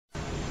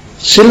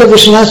श्रील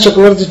विश्वनाथ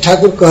चक्रवर्ती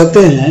ठाकुर कहते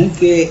हैं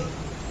कि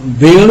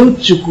वेणु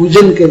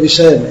चुकूजन के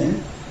विषय में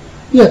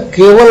यह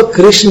केवल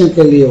कृष्ण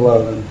के लिए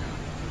वर्णन है,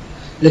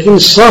 लेकिन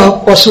सह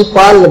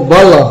पशुपाल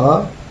बल,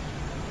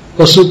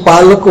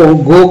 पशुपालकों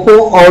गोपों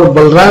और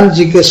बलराम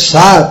जी के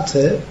साथ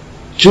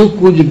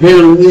चुकुज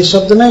वेणु ये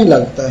शब्द नहीं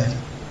लगता है।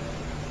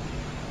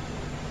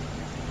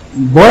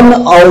 वन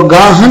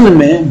अवगाहन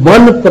में,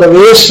 वन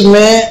प्रवेश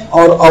में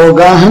और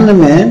अवगाहन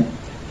में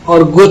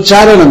और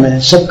गोचारण में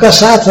सबका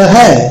साथ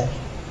है,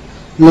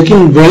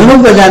 लेकिन वेणु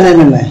बजाने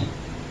में नहीं।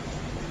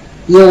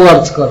 ये वो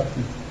अर्थ करते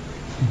हैं।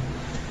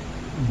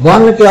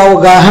 वन के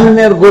अवगाहन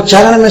में और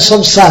गोचारण में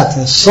सब साथ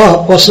है। सह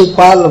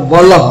पशुपाल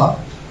बल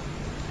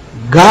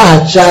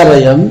गाह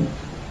चारयन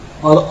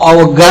और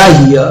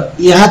अवगाह्य,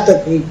 यहां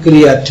तक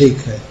क्रिया ठीक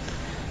है,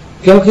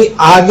 क्योंकि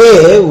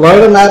आगे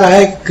वर्णन आ रहा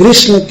है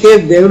कृष्ण के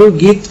वेणु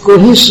गीत को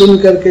ही सुन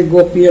करके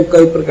गोपियां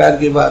कई प्रकार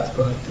की बात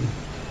कहती हैं,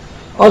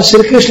 और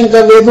श्री कृष्ण का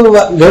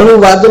वेणु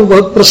वादन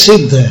बहुत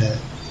प्रसिद्ध है।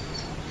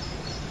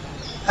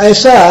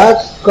 ऐसा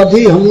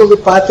कभी हम लोग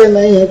पाते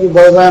नहीं है कि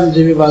बलराम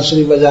जी भी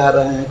बांसुरी बजा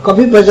रहे हैं,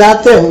 कभी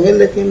बजाते होंगे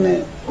लेकिन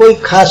कोई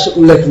खास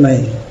उल्लेख नहीं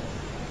है।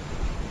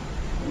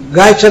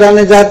 गाय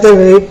चराने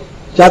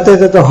जाते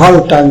थे तो हल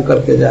टांग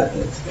करके जाते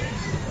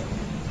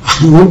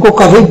थे, उनको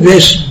कभी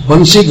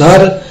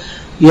बंशीधर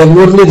या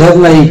मुरलीधर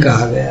नहीं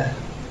कहा गया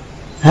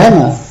है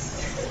ना।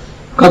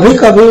 कभी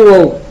कभी वो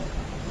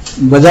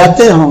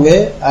बजाते होंगे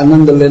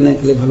आनंद लेने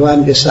के लिए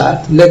भगवान के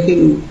साथ, लेकिन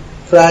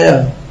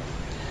प्रायः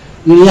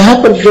यहाँ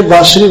पर जो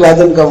बांसुरी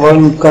वादन का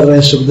वर्णन कर रहे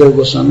हैं सुखदेव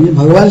गोस्वामी,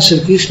 भगवान श्री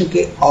कृष्ण के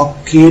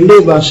अकेले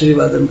बांसुरी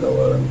वादन का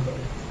वर्णन कर रहे हैं।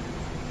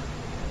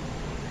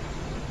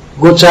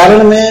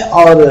 गोचारण में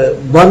और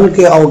वन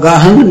के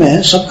अवगाहन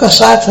में सबका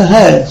साथ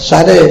है।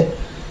 सारे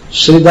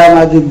श्रीदाम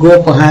आदि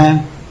गोप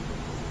हैं,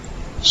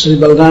 श्री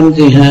बलराम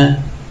जी हैं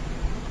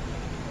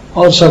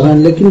और सब हैं,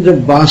 लेकिन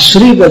जब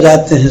बांसुरी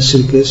बजाते हैं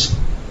श्री कृष्ण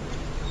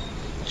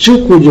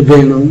चुकुज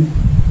वेणु,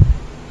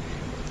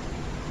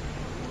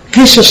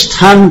 किस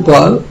स्थान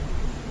पर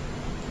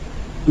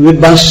वे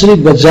बांसुरी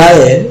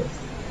बजाए,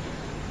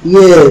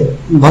 ये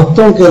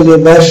भक्तों के लिए,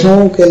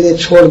 वैष्णवों के लिए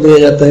छोड़ दिया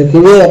जाता है कि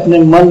वे अपने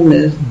मन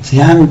में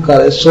ध्यान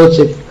करें,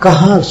 सोचे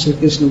कहाँ श्री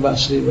कृष्ण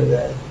बांसुरी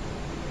बजाए।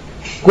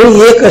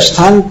 कोई एक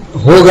स्थान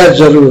होगा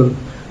जरूर,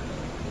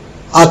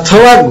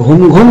 अथवा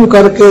घूम घूम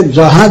करके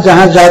जहां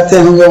जहां जाते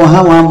होंगे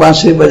वहां वहां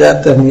बांसुरी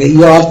बजाते होंगे।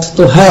 यह अर्थ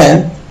तो है,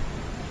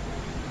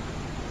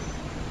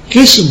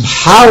 किस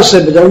भाव से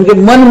बजा, उनके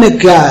मन में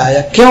क्या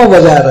आया, क्यों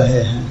बजा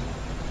रहे हैं,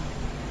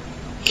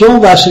 क्यों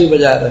बांसुरी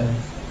बजा रहे हैं।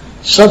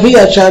 सभी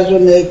आचार्यों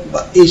ने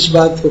इस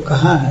बात को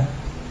कहा है।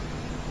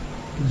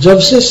 जब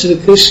से श्री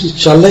कृष्ण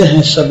चले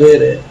हैं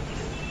सवेरे,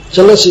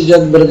 चलस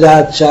जग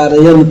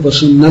ब्रजाचार्यन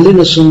पशु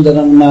नलिन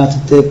सुंदरम नाथ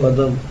ते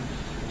पदम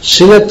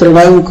शिव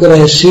त्रिवांक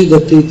रहे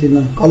सीधती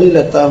न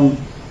कलिलताम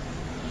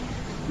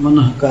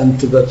मनः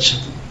कांति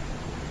गच्छति।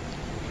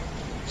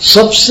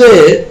 सबसे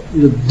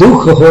जो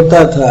दुख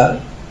होता था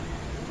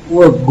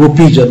वो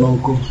गोपीजनों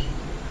को,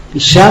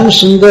 श्याम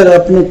सुंदर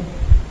अपने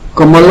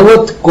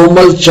कमलवत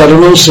कोमल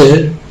चरणों से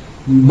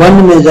वन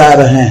में जा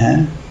रहे हैं,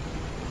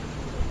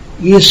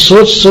 ये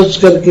सोच सोच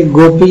करके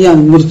गोपियां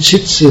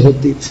मूर्छित सी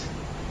होती थी।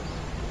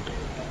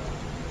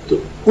 तो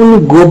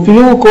उन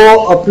गोपियों को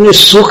अपने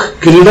सुख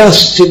क्रीड़ा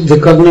सिद्ध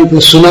करने के लिए,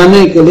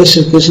 सुनाने के लिए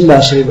श्री कृष्ण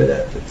बांसुरी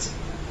बजाते थे।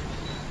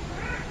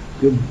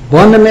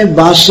 वन में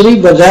बांसुरी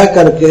बजा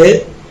करके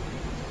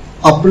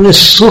अपने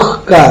सुख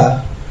का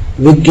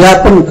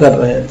विज्ञापन कर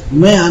रहे थे,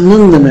 मैं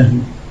आनंद में हूं।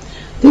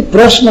 तो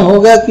प्रश्न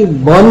होगा कि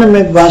वन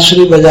में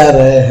बांसुरी बजा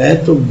रहे हैं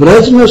तो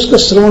ब्रज में उसका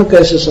श्रवण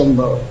कैसे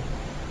संभव है,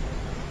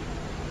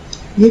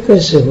 ये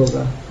कैसे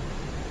होगा।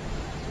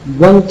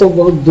 वन तो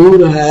बहुत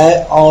दूर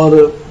है और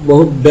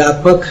बहुत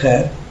व्यापक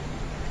है,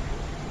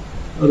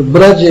 और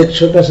ब्रज एक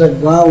छोटा सा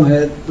गांव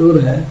है, दूर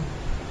है।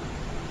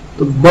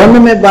 तो वन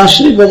में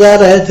बांसुरी बजा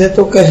रहे थे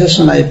तो कैसे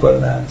सुनाई पड़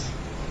रहा था।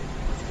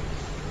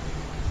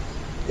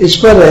 इस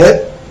पर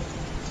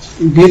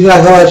वीर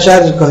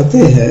राघवाचार्य कहते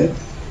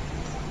हैं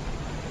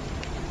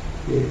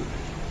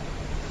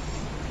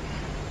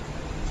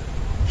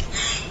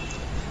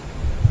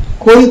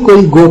कोई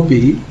कोई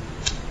गोपी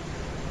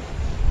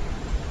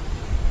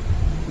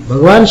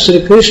भगवान श्री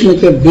कृष्ण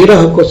के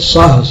विरह को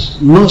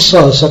न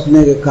सह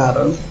सकने के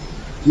कारण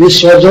वे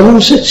स्वजनों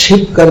से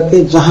छिप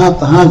करके जहां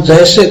तहां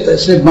जैसे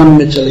तैसे वन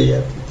में चली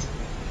जाती थी,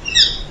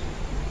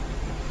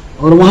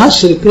 और वहां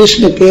श्री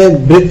कृष्ण के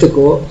वृत्त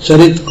को,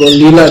 चरित्र को,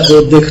 लीला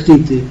को देखती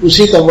थी।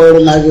 उसी का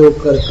वर्णन आगे वो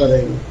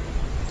करेंगे।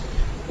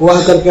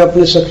 वहां करके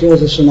अपने सखियों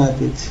से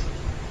सुनाती थी।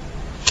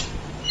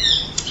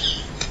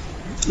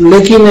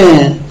 लेकिन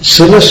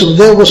श्री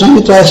सुखदेव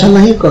गोस्वामी तो ऐसा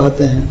नहीं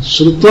कहते हैं।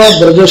 श्रुत्वा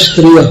ब्रज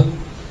स्त्रिय,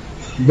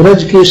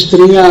 ब्रज की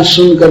स्त्रियां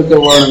सुन करके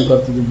वर्णन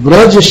करती थी।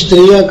 ब्रज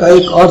स्त्रिया का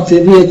एक अर्थ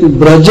यह भी है कि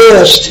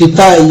ब्रजे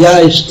स्थिता या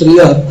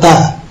स्त्रियता,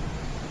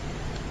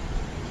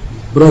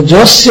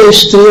 ब्रजस्य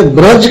स्त्री,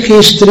 ब्रज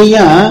की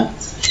स्त्रियां,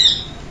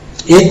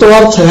 ये तो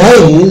अर्थ है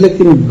ही,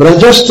 लेकिन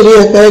ब्रज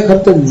स्त्रिय का एक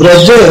अर्थ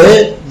ब्रजे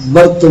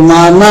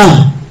वर्तमाना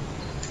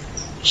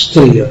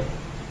स्त्रिय,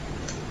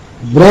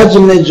 ब्रज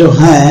में जो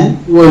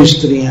हैं वो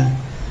स्त्रियां।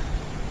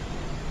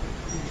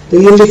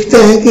 तो ये लिखते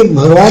हैं कि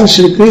भगवान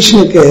श्री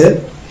कृष्ण के,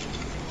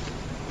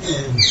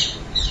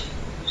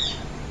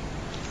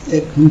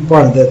 एक हम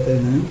पढ़ देते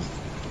हैं,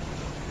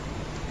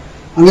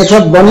 अन्यथा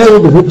बने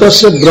उद्भूत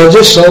से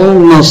ब्रजे श्रवण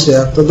न से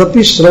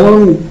तदपि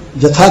श्रवण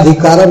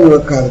यथाधिकारम व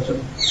कार्य।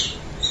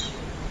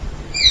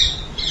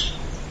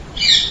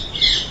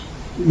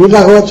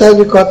 विलाघवाचार्य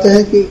जी कहते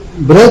हैं कि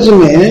ब्रज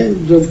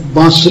में जो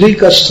बांसुरी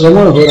का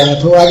श्रवण हो रहा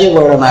था, वो आगे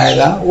वर्णन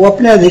आएगा, वो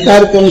अपने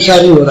अधिकार के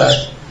अनुसार ही हो रहा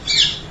है।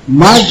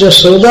 माँ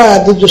जशोदा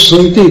आदि जो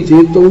सुनती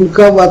थी तो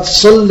उनका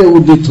वात्सल्य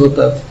उदित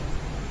होता था,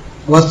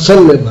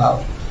 वात्सल्य भाव,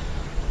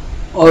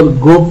 और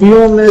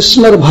गोपियों में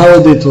स्मर भाव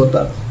उदित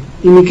होता था।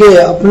 इनके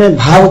अपने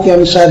भाव के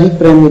अनुसार ही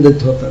प्रेम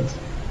उदित होता था,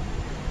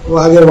 वो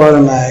आगे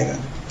वर्णन आएगा।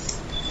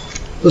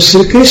 तो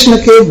श्री कृष्ण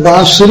के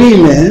बांसुरी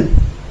में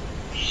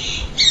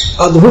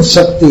अद्भुत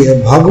शक्ति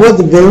है।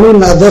 भगवत वेणु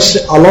नादस्य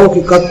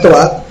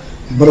अलौकिकत्वात्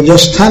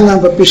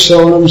ब्रजस्थानापि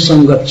श्रवणम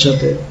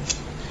संगच्छते।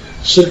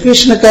 श्री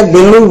कृष्ण का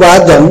वेणु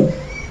वादन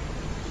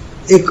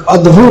एक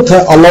अद्भुत है,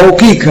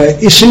 अलौकिक है,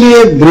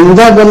 इसलिए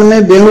वृंदावन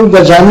में वेणु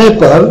बजाने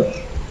पर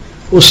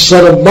उस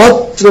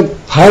सर्वत्र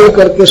फैल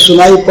करके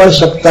सुनाई पड़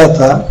सकता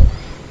था।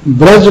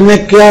 ब्रज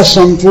में क्या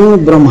संपूर्ण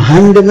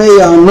ब्रह्मांड में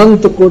या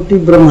अनंत कोटि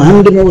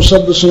ब्रह्मांड में वो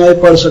शब्द सुनाई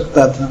पड़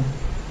सकता था,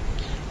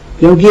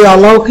 क्योंकि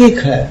अलौकिक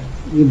है।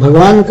 ये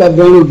भगवान का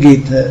वेणु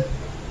गीत है,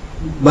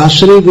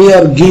 बांसुरी भी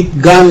और गीत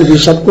गान भी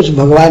सब कुछ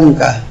भगवान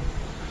का है।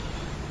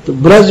 तो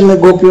ब्रज में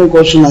गोपियों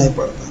को सुनाई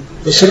पड़ता।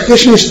 तो श्री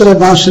कृष्ण इस तरह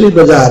बांसुरी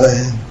बजा रहे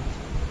हैं।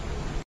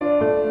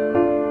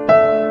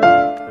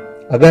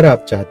 अगर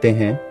आप चाहते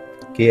हैं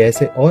कि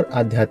ऐसे और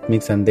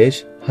आध्यात्मिक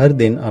संदेश हर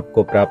दिन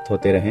आपको प्राप्त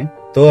होते रहें,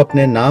 तो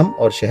अपने नाम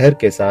और शहर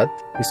के साथ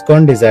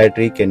इस्कॉन डिजायर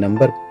ट्री के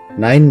नंबर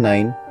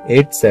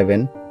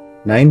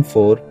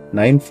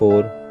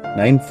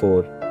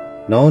 9987949494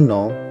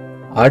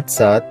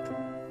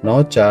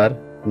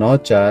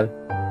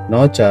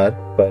 9987949494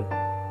 पर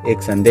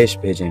एक संदेश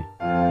भेजें।